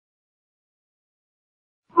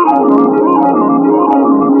The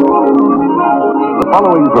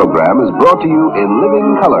following program is brought to you in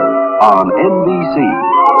living color on NBC.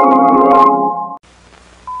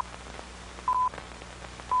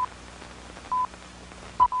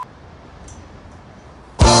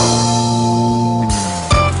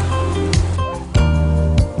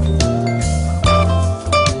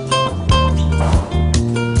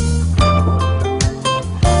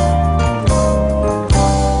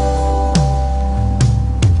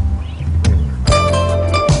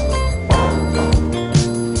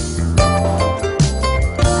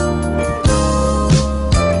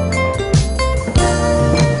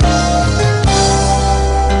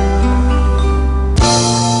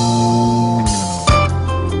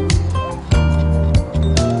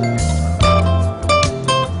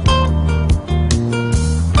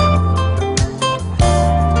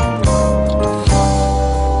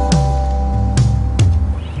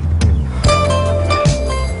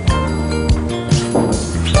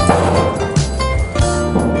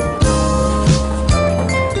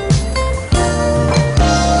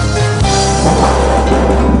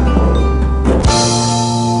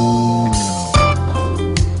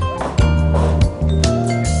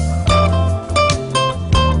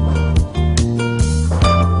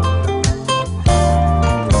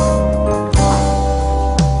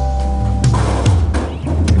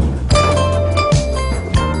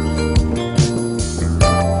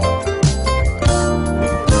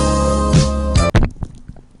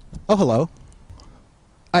 Oh, hello.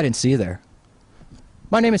 I didn't see you there.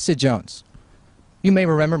 My name is Sid Jones. You may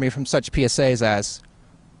remember me from such PSAs as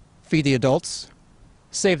Feed the Adults,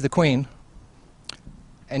 Save the Queen,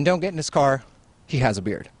 and Don't Get in His Car, He Has a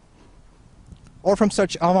Beard. Or from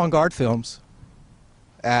such avant-garde films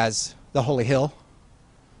as The Holy Hill,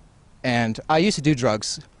 and I used to do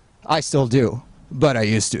drugs. I still do, but I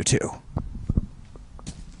used to too.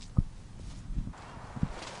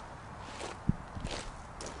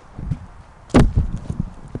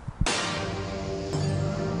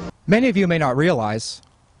 Many of you may not realize,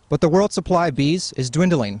 but the world supply of bees is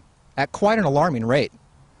dwindling at quite an alarming rate.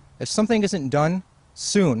 If something isn't done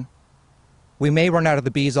soon, we may run out of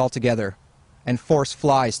the bees altogether and force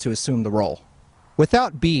flies to assume the role.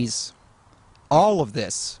 Without bees, all of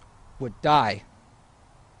this would die.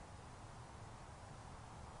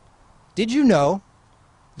 Did you know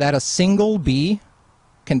that a single bee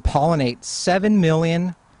can pollinate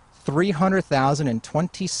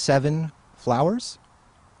 7,300,027 flowers?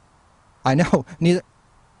 I know, neither...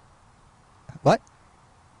 What?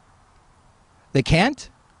 They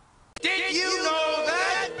can't? Did you know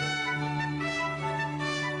that?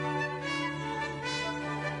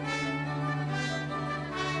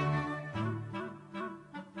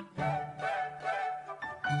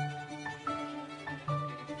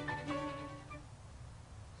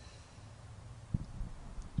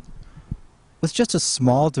 With just a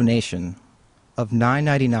small donation of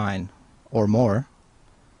 $9.99 or more,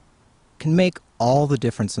 can make all the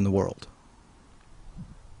difference in the world.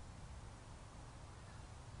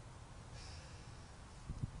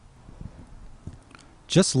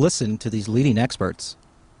 Just listen to these leading experts.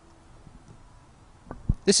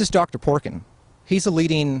 This is Dr. Porkin. He's a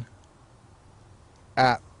leading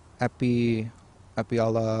a bee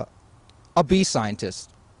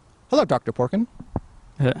scientist. Hello, Dr. Porkin.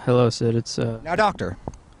 Hello, Sid. It's Now, doctor,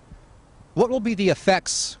 what will be the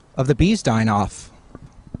effects of the bees dying off?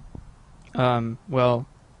 The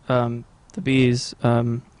bees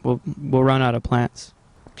will run out of plants.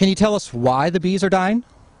 Can you tell us why the bees are dying?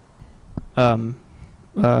 No.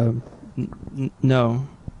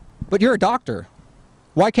 But you're a doctor.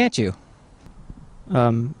 Why can't you?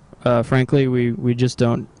 Frankly, we just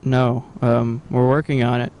don't know. We're working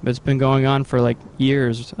on it. It's been going on for like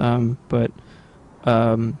years, but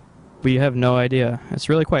we have no idea. It's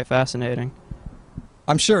really quite fascinating.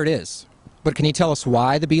 I'm sure it is. But can you tell us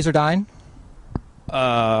why the bees are dying?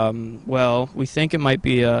 Well, we think it might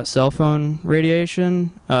be cell phone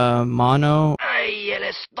radiation, mono,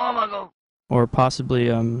 or possibly,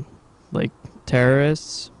 like,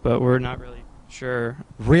 terrorists, but we're not really sure.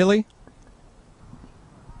 Really?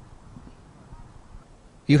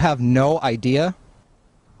 You have no idea?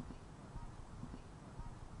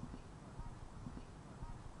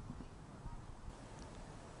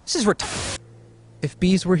 This is If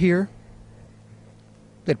bees were here,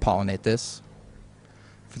 they'd pollinate this.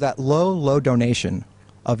 For that low donation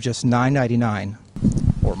of just $9.99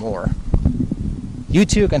 or more, you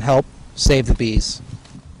too can help save the bees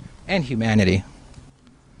and humanity.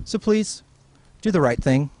 So please, do the right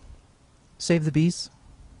thing. Save the bees.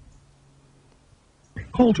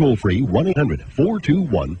 Call toll-free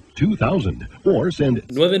 1-800-421-2000 or send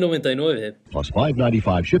 999 plus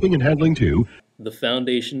 $5.95 shipping and handling to the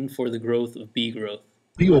Foundation for the Growth of Bee Growth.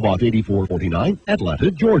 P.O. Box 8449,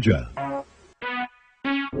 Atlanta, Georgia.